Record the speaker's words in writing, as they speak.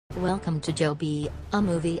Welcome to Joby, a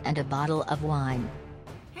movie and a bottle of wine.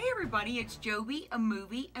 Hey everybody, it's Joby, a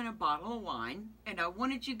movie and a bottle of wine, and I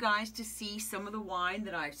wanted you guys to see some of the wine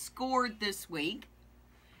that I scored this week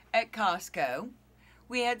at Costco.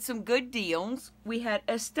 We had some good deals. We had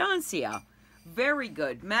Estancia, very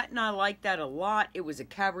good. Matt and I liked that a lot. It was a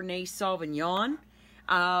Cabernet Sauvignon.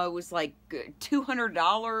 It was like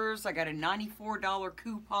 $200. I got a $94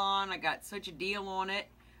 coupon. I got such a deal on it.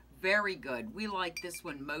 Very good. We like this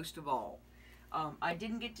one most of all. I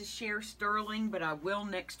didn't get to share Sterling, but I will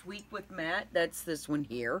next week with Matt. That's this one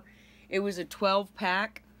here. It was a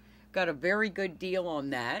 12-pack. Got a very good deal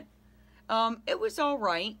on that. It was all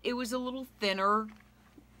right. It was a little thinner,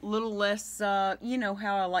 a little less, you know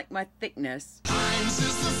how I like my thickness.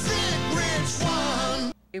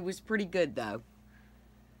 It was pretty good, though.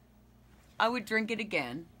 I would drink it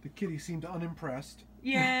again. The kitty seemed unimpressed.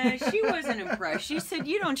 Yeah, she wasn't impressed. She said,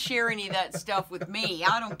 you don't share any of that stuff with me.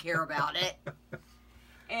 I don't care about it.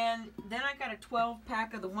 And then I got a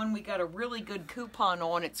 12-pack of the one we got a really good coupon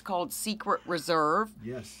on. It's called Secret Reserve.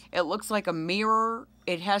 Yes. It looks like a mirror.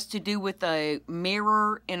 It has to do with a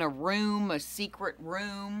mirror in a room, a secret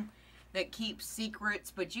room that keeps secrets.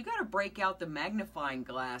 But you got to break out the magnifying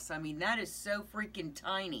glass. I mean, that is so freaking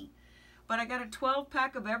tiny. But I got a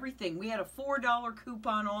 12-pack of everything. We had a $4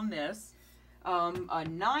 coupon on this. A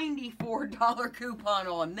 $94 coupon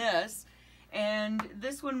on this, and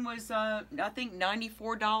this one was I think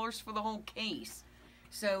 $94 for the whole case.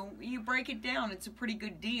 So you break it down, it's a pretty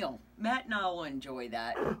good deal. Matt and I will enjoy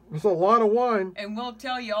that. It's a lot of wine. And we'll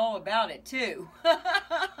tell you all about it too.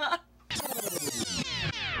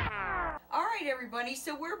 Alright everybody,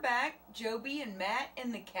 so we're back, Joby and Matt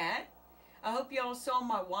and the cat. I hope y'all saw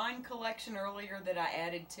my wine collection earlier that I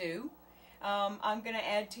added to. I'm going to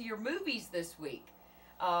add to your movies this week.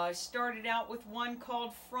 Started out with one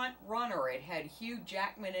called Front Runner. It had Hugh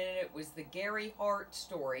Jackman in it. It was the Gary Hart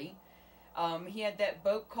story. He had that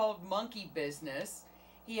boat called Monkey Business.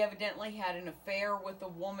 He evidently had an affair with a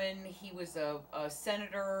woman. He was a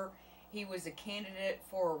senator. He was a candidate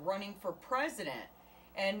for running for president.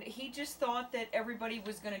 And he just thought that everybody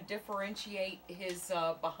was going to differentiate his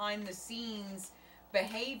behind-the-scenes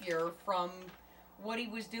behavior from what he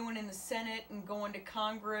was doing in the Senate and going to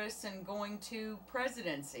Congress and going to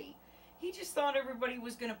presidency. He just thought everybody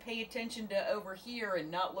was going to pay attention to over here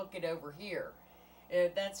and not look at over here.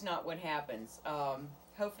 That's not what happens.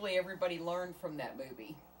 Hopefully everybody learned from that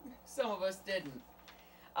movie. Some of us didn't.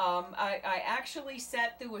 I actually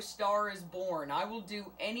sat through A Star is Born. I will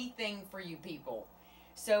do anything for you people.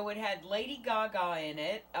 So it had Lady Gaga in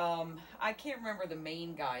it. I can't remember the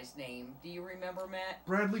main guy's name. Do you remember, Matt?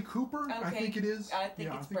 Bradley Cooper? Okay. I think it is. I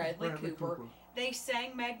think it's Bradley Cooper. They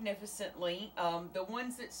sang magnificently. The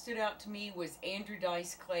ones that stood out to me was Andrew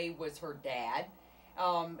Dice Clay was her dad.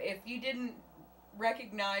 If you didn't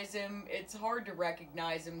recognize him, it's hard to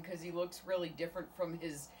recognize him because he looks really different from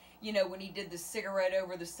his, you know, when he did the cigarette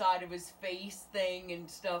over the side of his face thing and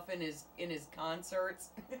stuff in his concerts.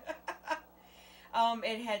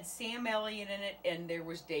 It had Sam Elliott in it, and there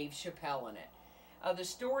was Dave Chappelle in it. The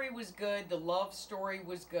story was good. The love story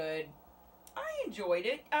was good. I enjoyed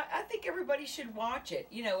it. I think everybody should watch it.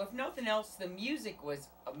 You know, if nothing else, the music was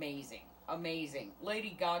amazing. Amazing.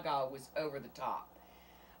 Lady Gaga was over the top.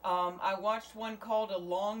 I watched one called A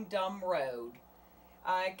Long Dumb Road.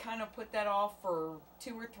 I kind of put that off for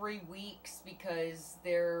 2 or 3 weeks because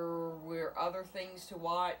there were other things to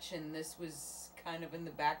watch, and this was kind of in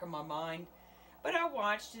the back of my mind. But I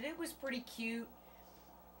watched it. It was pretty cute.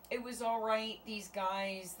 It was all right. These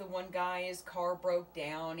guys, the one guy, his car broke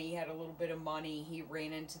down. He had a little bit of money. He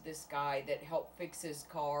ran into this guy that helped fix his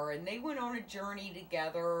car. And they went on a journey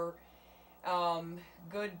together.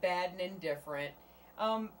 Good, bad, and indifferent.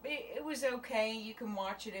 It was okay. You can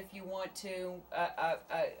watch it if you want to.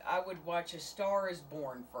 I would watch A Star is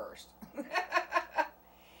Born first.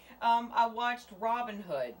 I watched Robin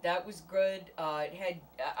Hood. That was good. It had,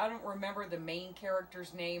 I don't remember the main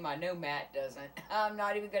character's name. I know Matt doesn't. I'm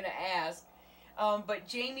not even going to ask. But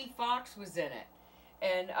Jamie Foxx was in it.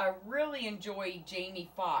 And I really enjoyed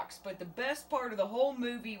Jamie Foxx. But the best part of the whole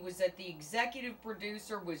movie was that the executive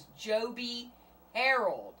producer was Joby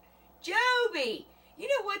Harold. Joby! You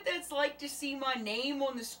know what that's like to see my name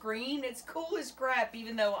on the screen? It's cool as crap,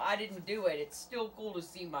 even though I didn't do it. It's still cool to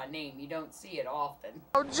see my name. You don't see it often.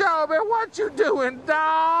 Oh, Joby, what you doing,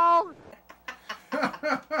 dog?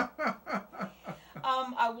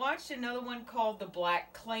 I watched another one called The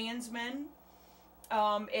BlacKKKlansman.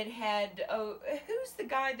 It had, who's the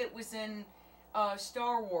guy that was in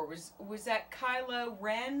Star Wars? Was that Kylo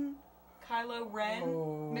Ren? Kylo Ren?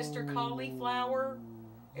 Oh. Mr. Cauliflower?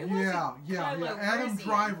 It wasn't Kylo Adam Rizzian.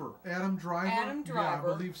 Driver. Adam Driver. Adam Driver.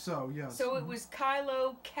 Yeah, I believe so. Yes. So it was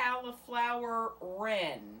Kylo Cauliflower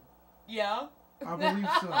Ren. Yeah. I believe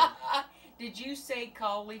so. Did you say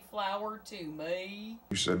cauliflower to me?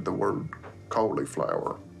 You said the word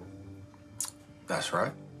cauliflower. That's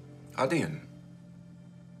right. I didn't.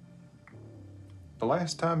 The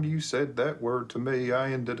last time you said that word to me,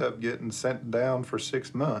 I ended up getting sent down for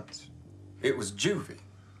 6 months. It was juvie.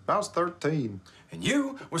 I was 13. And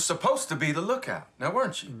you were supposed to be the lookout, now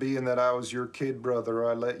weren't you? Being that I was your kid brother,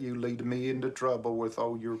 I let you lead me into trouble with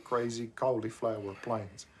all your crazy cauliflower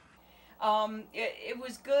plans. It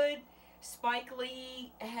was good. Spike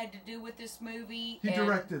Lee had to do with this movie. He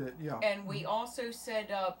directed it, yeah. And we also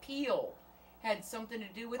said Peele had something to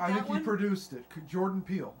do with I that think one. he produced it. Jordan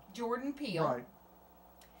Peele. Jordan Peele. Right.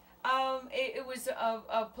 It was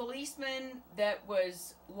a policeman that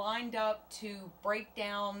was lined up to break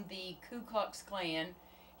down the Ku Klux Klan.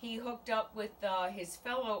 He hooked up with his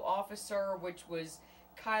fellow officer, which was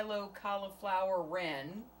Kylo Cauliflower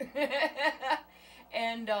Ren.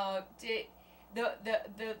 And the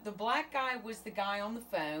black guy was the guy on the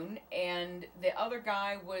phone, and the other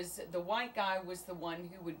guy was, the white guy was the one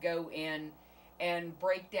who would go in and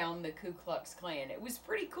break down the Ku Klux Klan. It was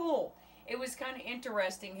pretty cool. It was kind of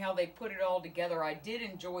interesting how they put it all together. I did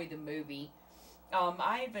enjoy the movie.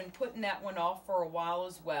 I had been putting that one off for a while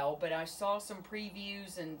as well, but I saw some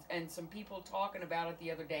previews and some people talking about it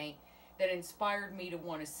the other day that inspired me to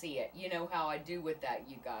want to see it. You know how I do with that,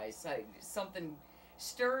 you guys. Something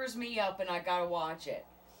stirs me up and I gotta watch it.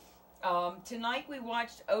 Tonight we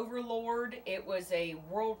watched Overlord. It was a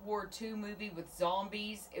World War II movie with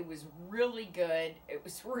zombies. It was really good. It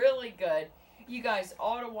was really good. You guys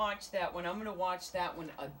ought to watch that one. I'm going to watch that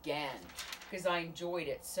one again because I enjoyed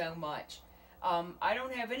it so much. I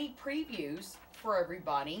don't have any previews for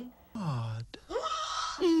everybody. Odd.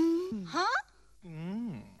 Huh?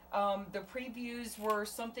 The previews were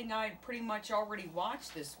something I'd pretty much already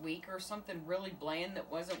watched this week, or something really bland that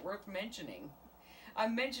wasn't worth mentioning. I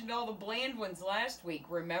mentioned all the bland ones last week,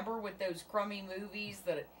 remember, with those crummy movies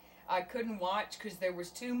that I couldn't watch because there was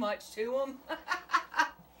too much to them?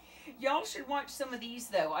 Y'all should watch some of these,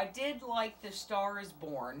 though. I did like The Star is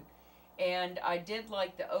Born, and I did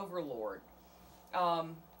like The Overlord.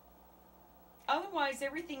 Otherwise,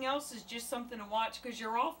 everything else is just something to watch because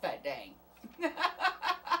you're off that day.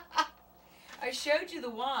 I showed you the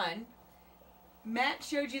wine. Matt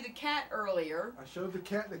showed you the cat earlier. I showed the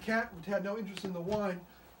cat. The cat had no interest in the wine.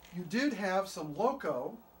 You did have some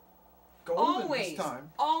Loco Golden this time.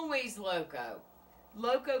 Always Loco.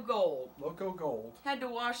 Loco Gold. Loco Gold. Had to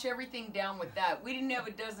wash everything down with that. We didn't have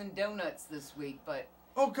a dozen donuts this week, but...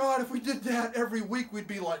 Oh, God, if we did that every week, we'd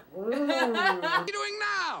be like... What are you doing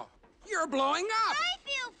now? You're blowing up. I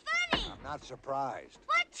feel funny. I'm not surprised.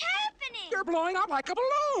 What's happening? You're blowing up like a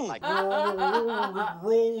balloon. Like,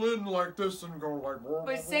 roll in like this and go like...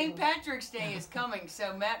 But St. Patrick's Day is coming,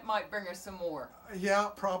 so Matt might bring us some more. Yeah,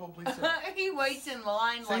 probably so. He waits in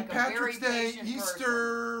line like St. a very Patrick's Day, patient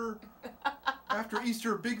Easter... After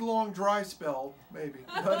Easter, big long dry spell, maybe.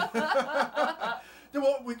 But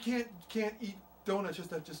well, we can't eat donuts,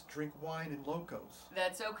 just drink wine and Locos.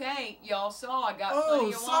 That's okay. Y'all saw I got Oh,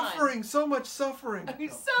 plenty of wine. suffering, so much suffering.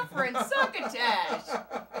 Suffering, succotash.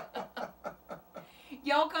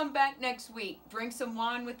 Y'all come back next week. Drink some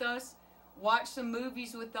wine with us, watch some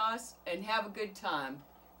movies with us, and have a good time.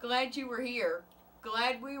 Glad you were here.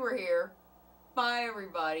 Glad we were here. Bye,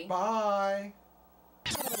 everybody. Bye.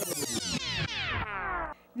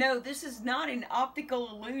 No, this is not an optical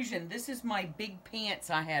illusion. This is my big pants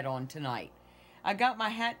I had on tonight. I got my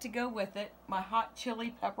hat to go with it, my hot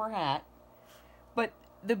chili pepper hat. But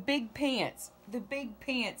the big pants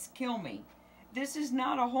kill me. This is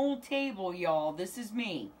not a whole table, y'all. This is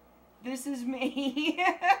me. This is me.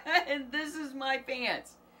 And this is my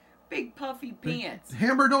pants. Big puffy pants.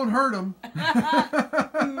 Hammer don't hurt him.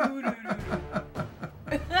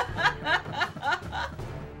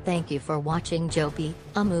 Thank you for watching Joby,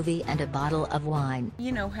 a movie and a bottle of wine.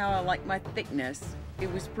 You know how I like my thickness.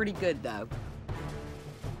 It was pretty good, though.